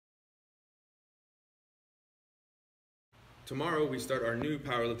tomorrow we start our new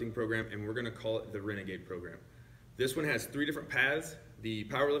powerlifting program, and we're going to call it the Renegade program. This one has 3 different paths: the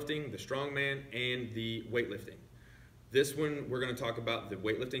powerlifting, the strongman, and the weightlifting. This one we're going to talk about the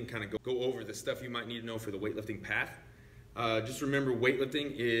weightlifting, kind of go over the stuff you might need to know for the weightlifting path. Just remember,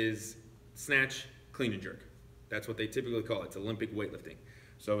 weightlifting is snatch, clean and jerk. That's what they typically call it. It's Olympic weightlifting.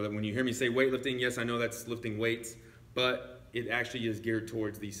 So that when you hear me say weightlifting, yes, I know that's lifting weights, but it actually is geared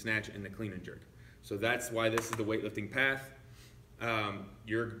towards the snatch and the clean and jerk. So that's why this is the weightlifting path.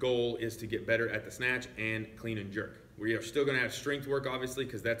 Your goal is to get better at the snatch and clean and jerk. We are still going to have strength work, obviously,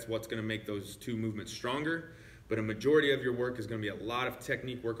 because that's what's going to make those 2 movements stronger. But a majority of your work is going to be a lot of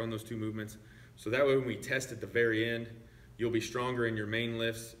technique work on those 2 movements. So that way when we test at the very end, you'll be stronger in your main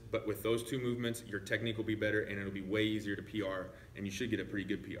lifts, but with those 2 movements, your technique will be better and it'll be way easier to PR, and you should get a pretty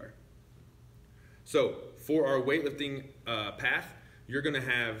good PR. So for our weightlifting path, you're going to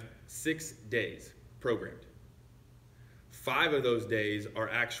have 6 days programmed. 5 of those days are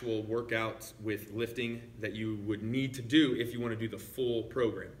actual workouts with lifting that you would need to do if you want to do the full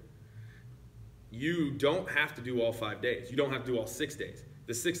program. You don't have to do all 5 days. You don't have to do all 6 days.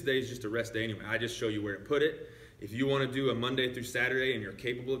 The 6th day is just a rest day anyway. I just show you where to put it. If you want to do a Monday through Saturday and you're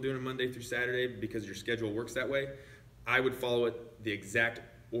capable of doing a Monday through Saturday because your schedule works that way, I would follow it the exact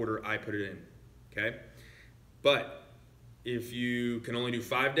order I put it in, okay? But if you can only do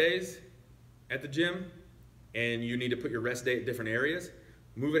 5 days at the gym and you need to put your rest day at different areas,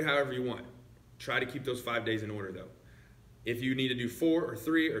 move it however you want. Try to keep those 5 days in order though. If you need to do 4 or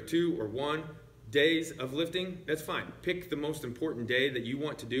 3 or 2 or 1 days of lifting, that's fine. Pick the most important day that you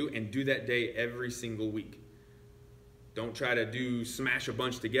want to do and do that day every single week. Don't try to smash a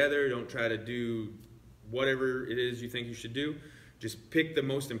bunch together. Don't try to do whatever it is you think you should do. Just pick the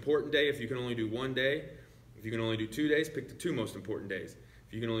most important day. If you can only do 1 day, if you can only do 2 days, pick the 2 most important days.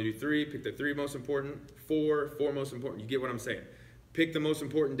 If you can only do 3, pick the 3 most important, 4 most important. You get what I'm saying. Pick the most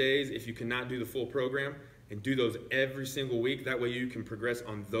important days if you cannot do the full program, and do those every single week. That way you can progress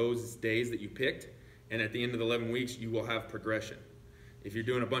on those days that you picked, and at the end of the 11 weeks, you will have progression. If you're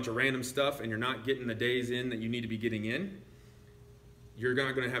doing a bunch of random stuff and you're not getting the days in that you need to be getting in, you're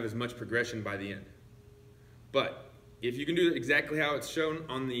not going to have as much progression by the end. But if you can do it exactly how it's shown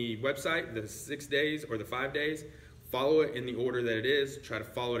on the website, the 6 days or the 5 days, follow it in the order that it is. Try to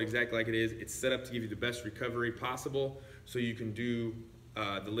follow it exactly like it is. It's set up to give you the best recovery possible so you can do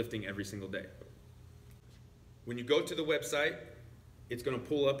the lifting every single day. When you go to the website, it's going to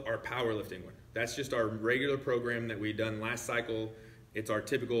pull up our powerlifting one. That's just our regular program that we done last cycle. It's our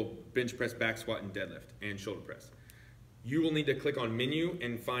typical bench press, back squat, and deadlift, and shoulder press. You will need to click on menu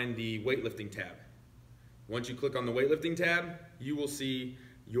and find the weightlifting tab. Once you click on the weightlifting tab, you will see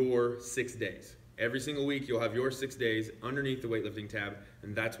your 6 days. Every single week, you'll have your 6 days underneath the weightlifting tab,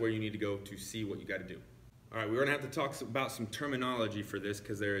 and that's where you need to go to see what you got to do. All right, we're going to have to talk about some terminology for this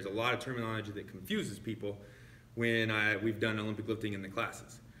because there is a lot of terminology that confuses people when we've done Olympic lifting in the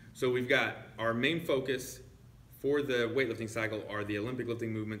classes. So we've got our main focus for the weightlifting cycle are the Olympic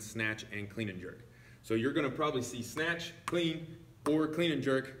lifting movements, snatch and clean and jerk. So you're going to probably see snatch, clean, or clean and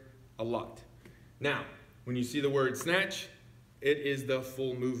jerk a lot. Now, when you see the word snatch, it is the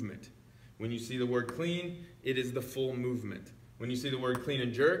full movement. When you see the word clean, it is the full movement. When you see the word clean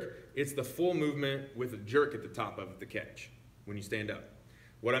and jerk, it's the full movement with a jerk at the top of the catch when you stand up.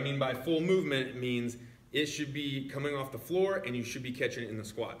 What I mean by full movement means it should be coming off the floor and you should be catching it in the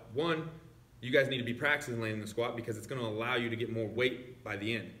squat. 1, you guys need to be practicing laying in the squat because it's going to allow you to get more weight by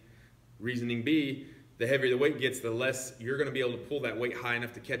the end. Reasoning B, the heavier the weight gets, the less you're going to be able to pull that weight high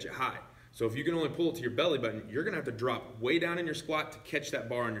enough to catch it high. So if you can only pull it to your belly button, you're going to have to drop way down in your squat to catch that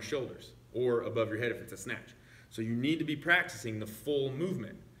bar on your shoulders or above your head if it's a snatch. So you need to be practicing the full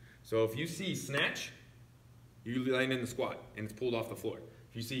movement. So if you see snatch, you land in the squat and it's pulled off the floor.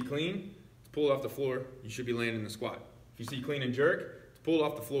 If you see clean, pulled off the floor, you should be laying in the squat. If you see clean and jerk, it's pulled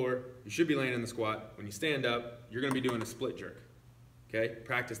off the floor, you should be laying in the squat. When you stand up, you're going to be doing a split jerk. Okay?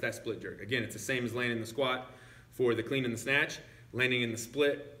 Practice that split jerk. Again, it's the same as laying in the squat for the clean and the snatch. Landing in the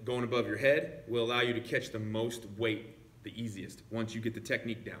split, going above your head, will allow you to catch the most weight the easiest once you get the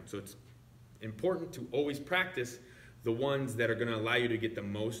technique down. So it's important to always practice the ones that are going to allow you to get the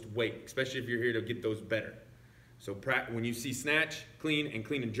most weight, especially if you're here to get those better. So when you see snatch, clean, and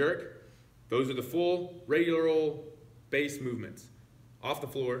clean and jerk, those are the full, regular old base movements. Off the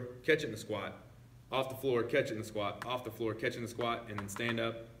floor, catch it in the squat. Off the floor, catch it in the squat. Off the floor, catch it in the squat, and then stand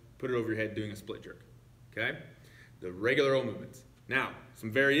up, put it over your head doing a split jerk. Okay? The regular old movements. Now, some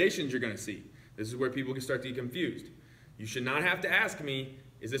variations you're going to see. This is where people can start to get confused. You should not have to ask me,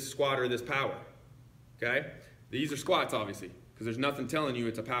 is this squat or this power? Okay? These are squats, obviously, because there's nothing telling you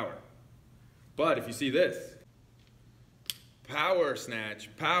it's a power. But if you see this, power snatch,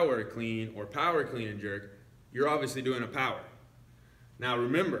 power clean, or power clean and jerk, you're obviously doing a power. Now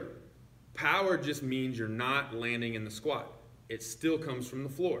remember, power just means you're not landing in the squat. It still comes from the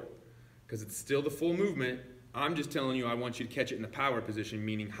floor because it's still the full movement. I'm just telling you I want you to catch it in the power position,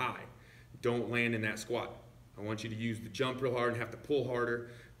 meaning high. Don't land in that squat. I want you to use the jump real hard and have to pull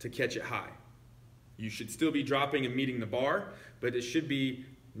harder to catch it high. You should still be dropping and meeting the bar, but it should be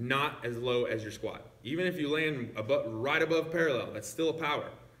not as low as your squat. Even if you land right above parallel, that's still a power.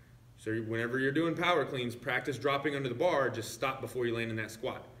 So whenever you're doing power cleans, practice dropping under the bar, just stop before you land in that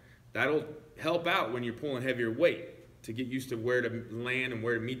squat. That'll help out when you're pulling heavier weight to get used to where to land and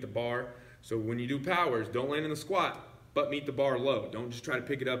where to meet the bar. So when you do powers, don't land in the squat, but meet the bar low. Don't just try to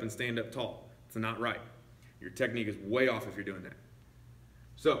pick it up and stand up tall. It's not right. Your technique is way off if you're doing that.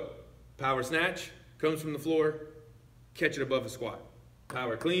 So power snatch comes from the floor, catch it above the squat.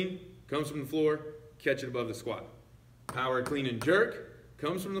 Power clean comes from the floor, catch it above the squat. Power clean and jerk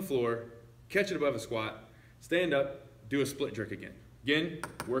comes from the floor, catch it above the squat, stand up, do a split jerk again. Again,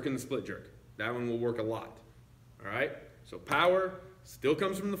 working the split jerk. That one will work a lot. All right? So power still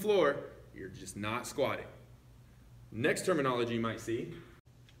comes from the floor, you're just not squatting. Next terminology you might see,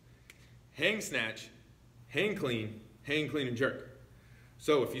 hang snatch, hang clean and jerk.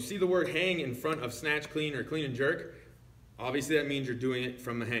 So if you see the word hang in front of snatch, clean, or clean and jerk, obviously that means you're doing it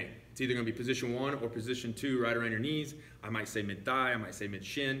from the hang. It's either going to be position 1 or position 2 right around your knees. I might say mid-thigh, I might say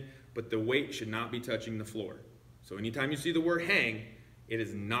mid-shin, but the weight should not be touching the floor. So anytime you see the word hang, it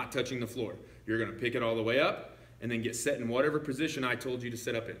is not touching the floor. You're going to pick it all the way up and then get set in whatever position I told you to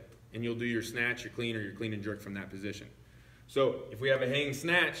set up in. And you'll do your snatch, your clean, or your clean and jerk from that position. So if we have a hang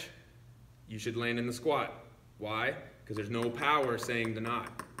snatch, you should land in the squat. Why? Because there's no power saying to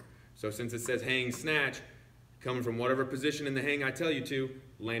not. So since it says hang snatch, coming from whatever position in the hang I tell you to,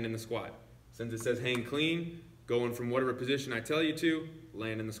 land in the squat. Since it says hang clean, going from whatever position I tell you to,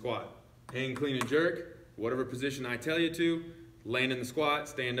 land in the squat. Hang clean and jerk, whatever position I tell you to, land in the squat,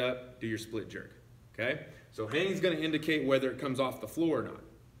 stand up, do your split jerk. Okay? So hang is going to indicate whether it comes off the floor or not.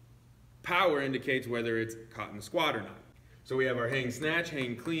 Power indicates whether it's caught in the squat or not. So we have our hang snatch,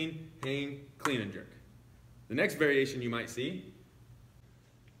 hang clean and jerk. The next variation you might see,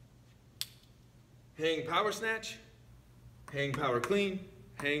 hang power snatch, hang power clean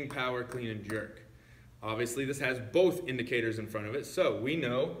and jerk. Obviously this has both indicators in front of it, so we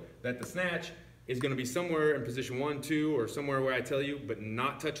know that the snatch is going to be somewhere in position 1, 2, or somewhere where I tell you, but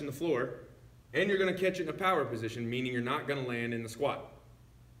not touching the floor, and you're going to catch it in a power position, meaning you're not going to land in the squat.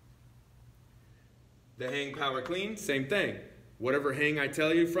 The hang power clean, same thing. Whatever hang I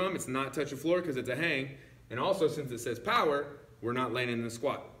tell you from, it's not touch the floor because it's a hang, and also since it says power, we're not landing in the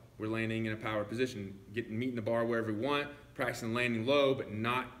squat. We're landing in a power position, meeting the bar wherever we want, practicing landing low, but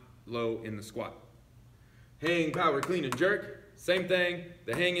not low in the squat. Hang, power, clean, and jerk, same thing.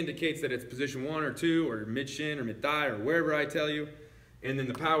 The hang indicates that it's position 1 or 2 or mid-shin or mid-thigh or wherever I tell you, and then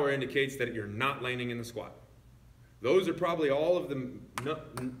the power indicates that you're not landing in the squat. Those are probably all of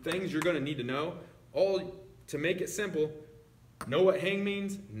the things you're going to need to know. All to make it simple, know what hang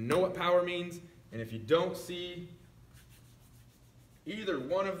means, know what power means, and if you don't see either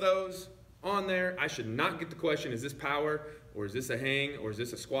one of those on there, I should not get the question, is this power, or is this a hang, or is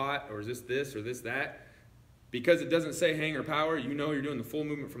this a squat, or is this, or this, that? Because it doesn't say hang or power, you know you're doing the full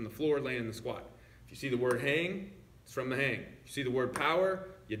movement from the floor, landing in the squat. If you see the word hang, it's from the hang. If you see the word power,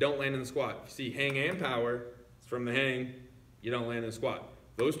 you don't land in the squat. If you see hang and power, it's from the hang, you don't land in the squat.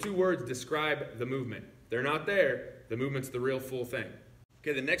 Those two words describe the movement. They're not there, the movement's the real full thing.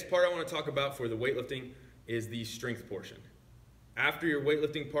 Okay, the next part I want to talk about for the weightlifting is the strength portion. After your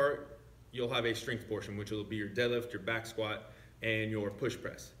weightlifting part, you'll have a strength portion, which will be your deadlift, your back squat, and your push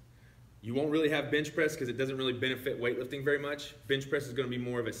press. You won't really have bench press because it doesn't really benefit weightlifting very much. Bench press is going to be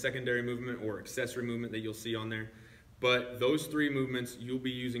more of a secondary movement or accessory movement that you'll see on there. But those three movements you'll be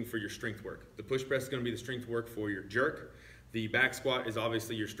using for your strength work. The push press is going to be the strength work for your jerk. The back squat is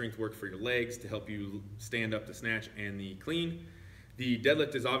obviously your strength work for your legs to help you stand up the snatch and the clean. The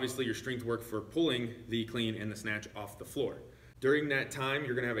deadlift is obviously your strength work for pulling the clean and the snatch off the floor. During that time,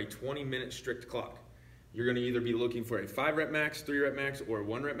 you're going to have a 20-minute strict clock. You're going to either be looking for a 5-rep max, 3-rep max, or a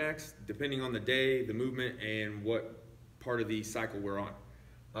 1-rep max, depending on the day, the movement, and what part of the cycle we're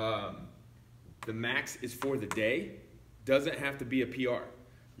on. The max is for the day. Doesn't have to be a PR.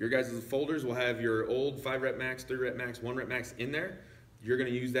 Your guys' folders will have your old 5-rep max, 3-rep max, 1-rep max in there. You're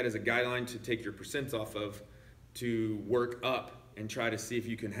going to use that as a guideline to take your percents off of to work up and try to see if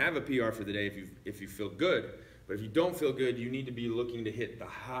you can have a PR for the day if you feel good. But if you don't feel good, you need to be looking to hit the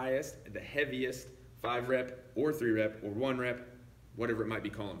highest, the heaviest 5-rep or 3-rep or 1-rep, whatever it might be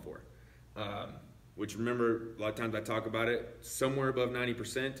calling for. which remember, a lot of times I talk about it, somewhere above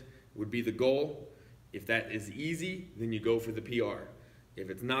 90% would be the goal. If that is easy, then you go for the PR. If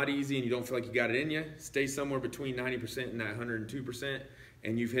it's not easy and you don't feel like you got it in you, stay somewhere between 90% and that 102%,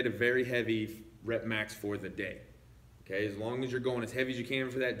 and you've hit a very heavy rep max for the day. Okay, as long as you're going as heavy as you can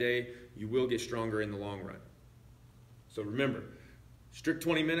for that day, you will get stronger in the long run. So remember, strict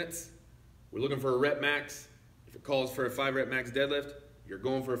 20 minutes, we're looking for a rep max. If it calls for a 5 rep max deadlift, you're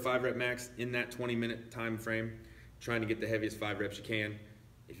going for a 5 rep max in that 20-minute time frame, trying to get the heaviest 5 reps you can.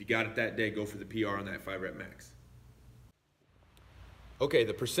 If you got it that day, go for the PR on that 5 rep max. Okay,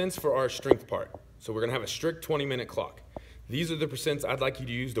 the percents for our strength part. So we're gonna have a strict 20-minute clock. These are the percents I'd like you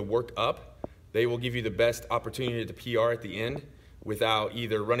to use to work up. They will give you the best opportunity to PR at the end without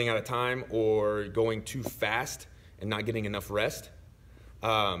either running out of time or going too fast and not getting enough rest.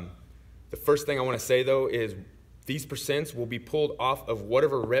 The first thing I wanna say though is these percents will be pulled off of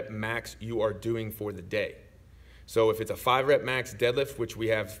whatever rep max you are doing for the day. So if it's a 5 rep max deadlift, which we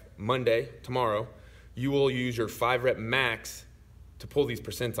have Monday, tomorrow, you will use your 5 rep max to pull these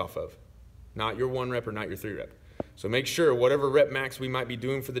percents off of, not your 1 rep or not your 3 rep. So make sure whatever rep max we might be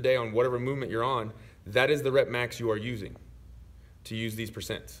doing for the day on whatever movement you're on, that is the rep max you are using to use these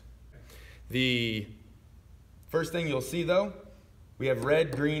percents. The first thing you'll see though, we have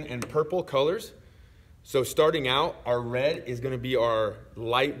red, green, and purple colors. So starting out, our red is gonna be our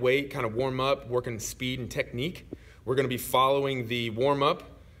lightweight kind of warm up, working speed and technique. We're gonna be following the warm up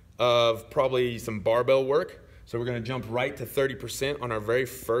of probably some barbell work. So we're gonna jump right to 30% on our very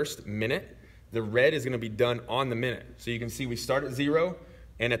first minute. The red is gonna be done on the minute. So you can see we start at 0,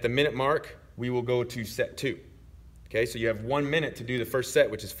 and at the minute mark, we will go to set 2. Okay, so you have 1 minute to do the first set,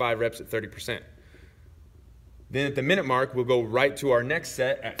 which is 5 reps at 30%. Then at the minute mark, we'll go right to our next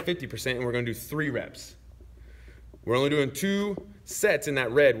set at 50%, and we're gonna do 3 reps. We're only doing 2 sets in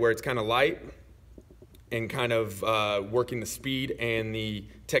that red where it's kind of light and kind of working the speed and the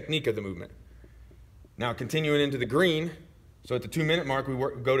technique of the movement. Now continuing into the green, so at the 2-minute mark, we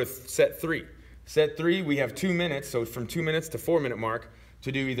go to set 3. Set 3, we have 2 minutes, so from 2 minutes to 4-minute mark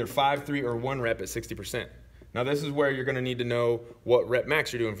to do either 5, 3, or 1 rep at 60%. Now this is where you're gonna need to know what rep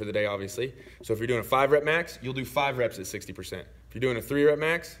max you're doing for the day, obviously. So if you're doing a 5 rep max, you'll do 5 reps at 60%. If you're doing a 3 rep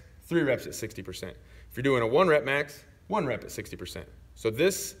max, 3 reps at 60%. If you're doing a 1 rep max, 1 rep at 60%. So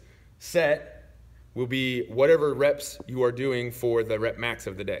this set will be whatever reps you are doing for the rep max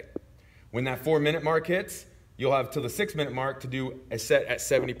of the day. When that 4-minute mark hits, you'll have till the 6-minute mark to do a set at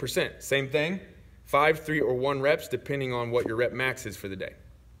 70%. Same thing, 5, 3, or 1 reps depending on what your rep max is for the day.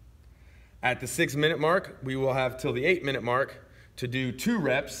 At the 6-minute mark, we will have till the 8-minute mark to do 2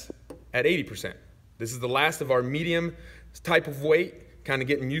 reps at 80%. This is the last of our medium type of weight, kind of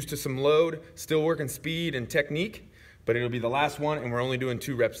getting used to some load, still working speed and technique, but it'll be the last one, and we're only doing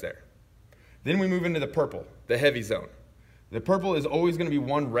 2 reps there. Then we move into the purple, the heavy zone. The purple is always gonna be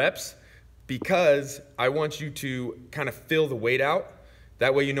 1 reps because I want you to kind of fill the weight out.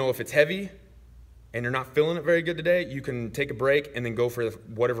 That way you know if it's heavy and you're not feeling it very good today, you can take a break and then go for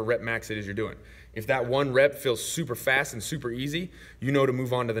whatever rep max it is you're doing. If that 1 rep feels super fast and super easy, you know to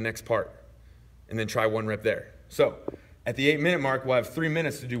move on to the next part and then try 1 rep there. So at the 8-minute mark, we'll have 3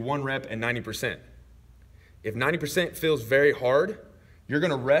 minutes to do 1 rep at 90%. If 90% feels very hard, you're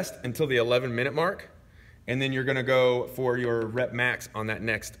gonna rest until the 11-minute mark, and then you're gonna go for your rep max on that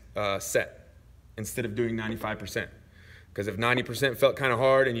next set instead of doing 95%. Because if 90% felt kind of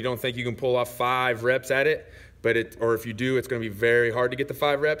hard and you don't think you can pull off 5 reps at it, or if you do, it's gonna be very hard to get the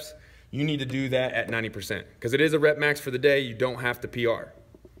 5 reps, you need to do that at 90%. Because it is a rep max for the day, you don't have to PR.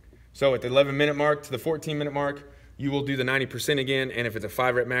 So at the 11-minute mark to the 14-minute mark, you will do the 90% again, and if it's a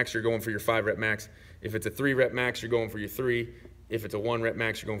 5 rep max, you're going for your 5 rep max. If it's a 3 rep max, you're going for your 3. If it's a 1 rep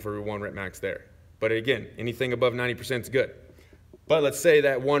max, you're going for your 1 rep max there. But again, anything above 90% is good. But let's say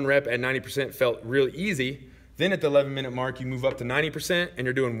that 1 rep at 90% felt really easy. Then at the 11-minute mark, you move up to 90% and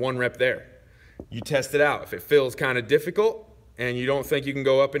you're doing 1 rep there. You test it out. If it feels kind of difficult and you don't think you can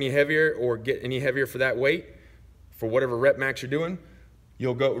go up any heavier or get any heavier for that weight, for whatever rep max you're doing,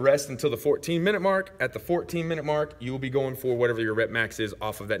 you'll go rest until the 14-minute mark. At the 14-minute mark, you will be going for whatever your rep max is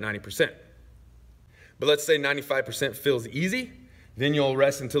off of that 90%. But let's say 95% feels easy. Then you'll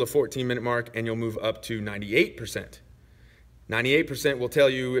rest until the 14-minute mark and you'll move up to 98%. 98% will tell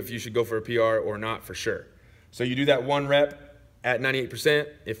you if you should go for a PR or not for sure. So you do that 1 rep at 98%,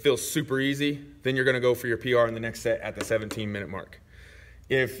 it feels super easy, then you're gonna go for your PR in the next set at the 17-minute mark.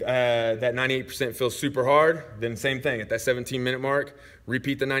 If that 98% feels super hard, then same thing, at that 17-minute mark,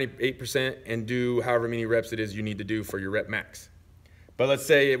 repeat the 98% and do however many reps it is you need to do for your rep max. But let's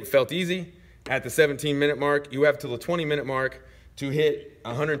say it felt easy, at the 17-minute mark, you have till the 20-minute mark to hit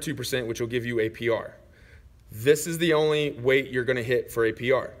 102%, which will give you a PR. This is the only weight you're going to hit for a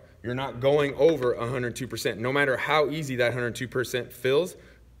PR. You're not going over 102%. No matter how easy that 102% feels,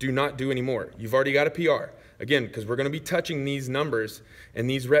 do not do any more. You've already got a PR. Again, because we're going to be touching these numbers and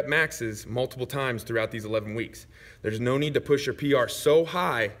these rep maxes multiple times throughout these 11 weeks. There's no need to push your PR so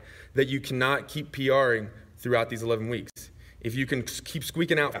high that you cannot keep PRing throughout these 11 weeks. If you can keep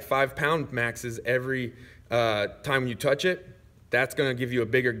squeaking out 5-pound maxes every time you touch it, that's going to give you a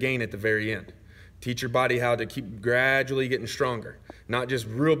bigger gain at the very end. Teach your body how to keep gradually getting stronger, not just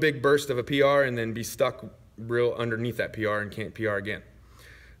real big burst of a PR and then be stuck real underneath that PR and can't PR again.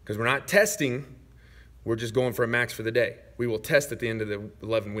 Because we're not testing, we're just going for a max for the day. We will test at the end of the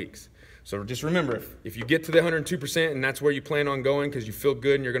 11 weeks. So just remember, if you get to the 102% and that's where you plan on going because you feel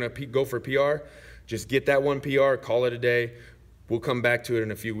good and you're going to go for a PR, just get that one PR, call it a day. We'll come back to it in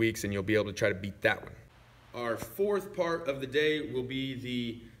a few weeks and you'll be able to try to beat that one. Our fourth part of the day will be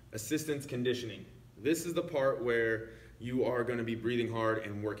the assistance conditioning. This is the part where you are going to be breathing hard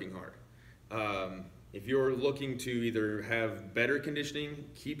and working hard. If you're looking to either have better conditioning,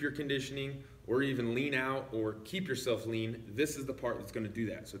 keep your conditioning, or even lean out or keep yourself lean, this is the part that's going to do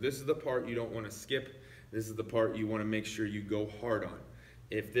that. So this is the part you don't want to skip. This is the part you want to make sure you go hard on.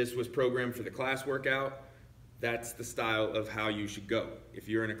 If this was programmed for the class workout, that's the style of how you should go. If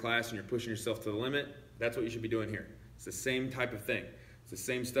you're in a class and you're pushing yourself to the limit, that's what you should be doing here. It's the same type of thing. It's the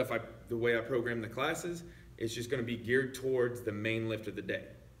same stuff, the way I program the classes. It's just going to be geared towards the main lift of the day.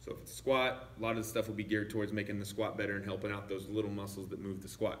 So if it's a squat, a lot of the stuff will be geared towards making the squat better and helping out those little muscles that move the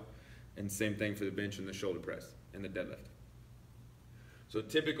squat. And same thing for the bench and the shoulder press and the deadlift. So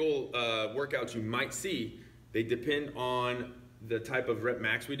typical workouts you might see, they depend on the type of rep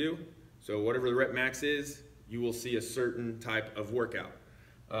max we do. So whatever the rep max is, you will see a certain type of workout.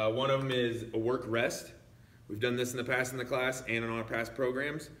 One of them is a work rest. We've done this in the past in the class and in our past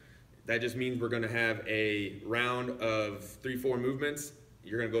programs. That just means we're going to have a round of 3-4 movements.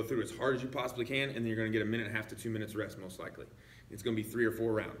 You're going to go through as hard as you possibly can, and then you're going to get 1.5 to 2 minutes rest most likely. It's going to be 3 or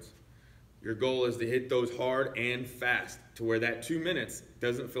 4 rounds. Your goal is to hit those hard and fast to where that 2 minutes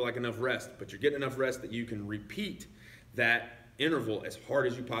doesn't feel like enough rest, but you're getting enough rest that you can repeat that interval as hard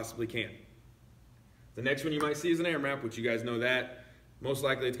as you possibly can. The next one you might see is an AMRAP, which you guys know that. Most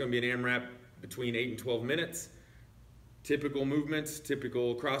likely it's going to be an AMRAP between 8 and 12 minutes. Typical movements,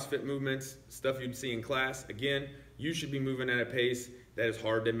 typical CrossFit movements, stuff you'd see in class. Again, you should be moving at a pace that is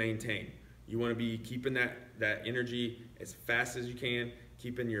hard to maintain. You want to be keeping that energy as fast as you can,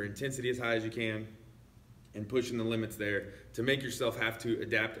 keeping your intensity as high as you can, and pushing the limits there to make yourself have to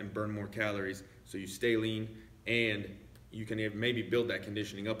adapt and burn more calories so you stay lean and you can maybe build that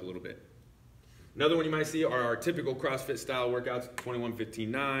conditioning up a little bit. Another one you might see are our typical CrossFit style workouts,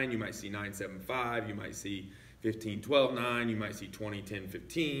 21-15-9, you might see 9-7-5, you might see 15-12-9, you might see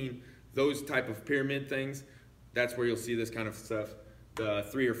 20-10-15, those type of pyramid things. That's where you'll see this kind of stuff. The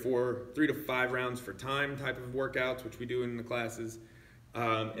 3 to 5 rounds for time type of workouts, which we do in the classes.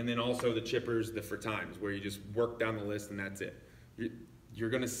 And then also the chippers, the for times, where you just work down the list and that's it. You're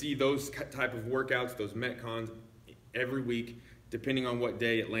going to see those type of workouts, those Metcons, every week, depending on what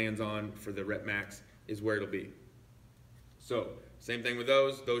day it lands on for the rep max is where it'll be. So same thing with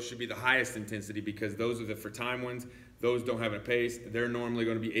those. Those should be the highest intensity because those are the for time ones. Those don't have a pace. They're normally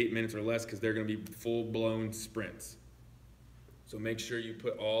going to be 8 minutes or less because they're going to be full-blown sprints. So make sure you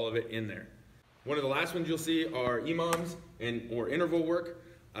put all of it in there. One of the last ones you'll see are EMOMs or interval work.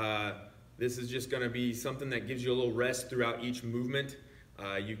 This is just going to be something that gives you a little rest throughout each movement.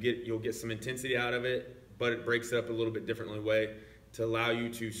 You'll get some intensity out of it, but it breaks it up a little bit differently way to allow you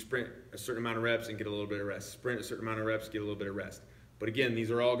to sprint a certain amount of reps and get a little bit of rest. Sprint a certain amount of reps, get a little bit of rest. But again,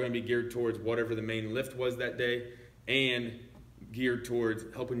 these are all going to be geared towards whatever the main lift was that day and geared towards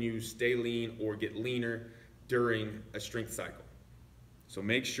helping you stay lean or get leaner during a strength cycle. So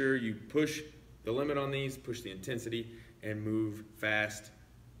make sure you push the limit on these, push the intensity, and move fast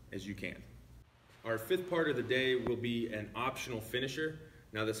as you can. Our fifth part of the day will be an optional finisher.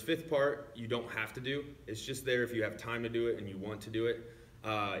 Now this fifth part you don't have to do. It's just there if you have time to do it and you want to do it.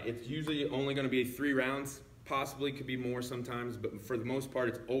 It's usually only going to be 3 rounds. Possibly could be more sometimes, but for the most part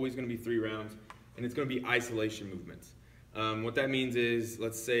it's always going to be 3 rounds, and it's going to be isolation movements. What that means is,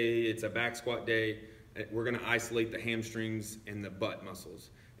 let's say it's a back squat day, we're going to isolate the hamstrings and the butt muscles,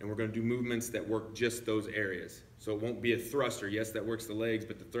 and we're going to do movements that work just those areas. So it won't be a thruster. Yes, that works the legs,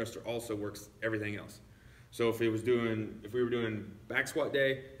 but the thruster also works everything else. So if we were doing back squat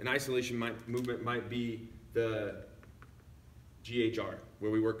day, an isolation movement might be the GHR,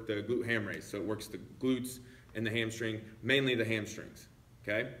 where we work the glute ham raise. So it works the glutes and the hamstring, mainly the hamstrings,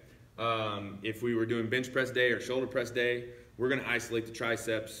 okay? If we were doing bench press day or shoulder press day, we're gonna isolate the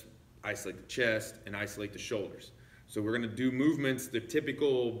triceps, isolate the chest, and isolate the shoulders. So we're gonna do movements, the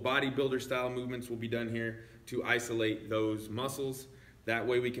typical bodybuilder style movements will be done here to isolate those muscles. That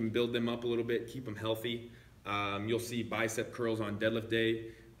way we can build them up a little bit, keep them healthy. You'll see bicep curls on deadlift day.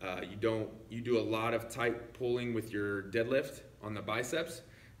 You do a lot of tight pulling with your deadlift on the biceps,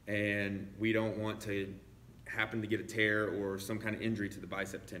 and we don't want to happen to get a tear or some kind of injury to the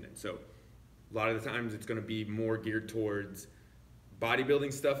bicep tendon. So a lot of the times it's gonna be more geared towards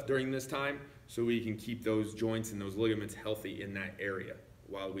bodybuilding stuff during this time, so we can keep those joints and those ligaments healthy in that area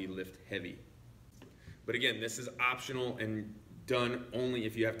while we lift heavy. But again, this is optional and done only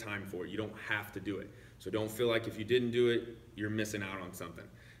if you have time for it. You don't have to do it. So don't feel like if you didn't do it, you're missing out on something.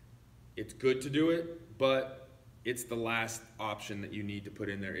 It's good to do it, but it's the last option that you need to put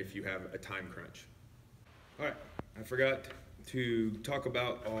in there if you have a time crunch. All right, I forgot to talk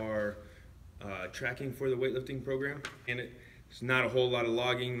about our tracking for the weightlifting program, and it's not a whole lot of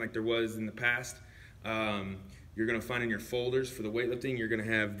logging like there was in the past. You're gonna find in your folders for the weightlifting, you're gonna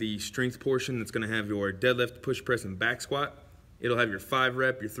have the strength portion that's gonna have your deadlift, push press, and back squat. It'll have your 5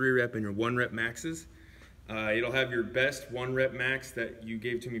 rep, your 3 rep, and your 1 rep maxes. It'll have your best 1 rep max that you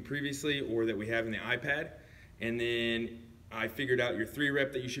gave to me previously or that we have in the iPad. And then I figured out your 3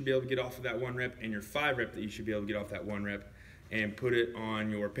 rep that you should be able to get off of that 1 rep and your 5 rep that you should be able to get off that 1 rep and put it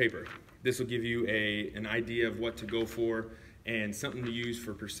on your paper. This will give you an idea of what to go for and something to use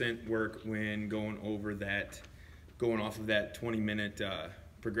for percent work when going off of that 20-minute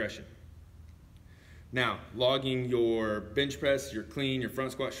progression. Now, logging your bench press, your clean, your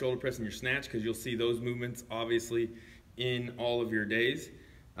front squat, shoulder press, and your snatch, because you'll see those movements obviously in all of your days.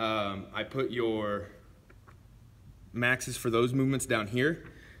 I put your maxes for those movements down here.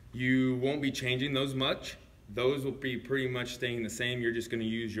 You won't be changing those much. Those will be pretty much staying the same. You're just going to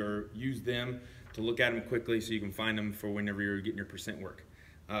use them to look at them quickly so you can find them for whenever you're getting your percent work.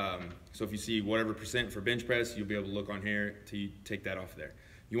 So if you see whatever percent for bench press, you'll be able to look on here to take that off there.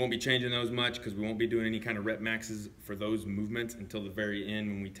 You won't be changing those much because we won't be doing any kind of rep maxes for those movements until the very end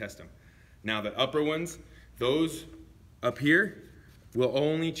when we test them. Now the upper ones, those up here will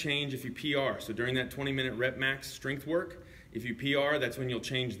only change if you PR. So during that 20-minute rep max strength work, if you PR, that's when you'll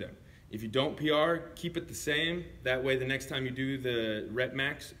change them. If you don't PR, keep it the same. That way the next time you do the rep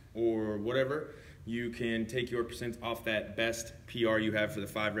max or whatever, you can take your percents off that best PR you have for the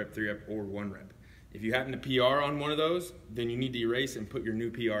 5 rep, 3 rep, or 1 rep. If you happen to PR on one of those, then you need to erase and put your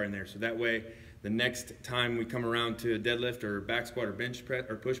new PR in there. So that way, the next time we come around to a deadlift or back squat or bench press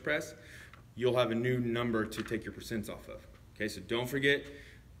or push press, you'll have a new number to take your percents off of. Okay, so don't forget,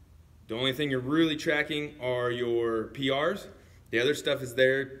 the only thing you're really tracking are your PRs. The other stuff is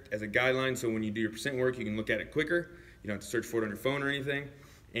there as a guideline, so when you do your percent work, you can look at it quicker. You don't have to search for it on your phone or anything.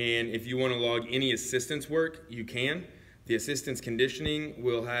 And if you want to log any assistance work, you can. The assistance conditioning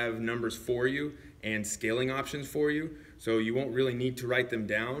will have numbers for you and scaling options for you, so you won't really need to write them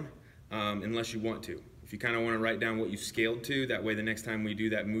down unless you want to. If you kind of want to write down what you scaled to, that way the next time we do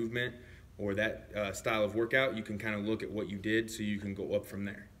that movement or that style of workout, you can kind of look at what you did so you can go up from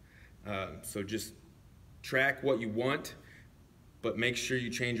there. So just track what you want, but make sure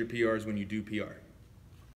you change your PRs when you do PR.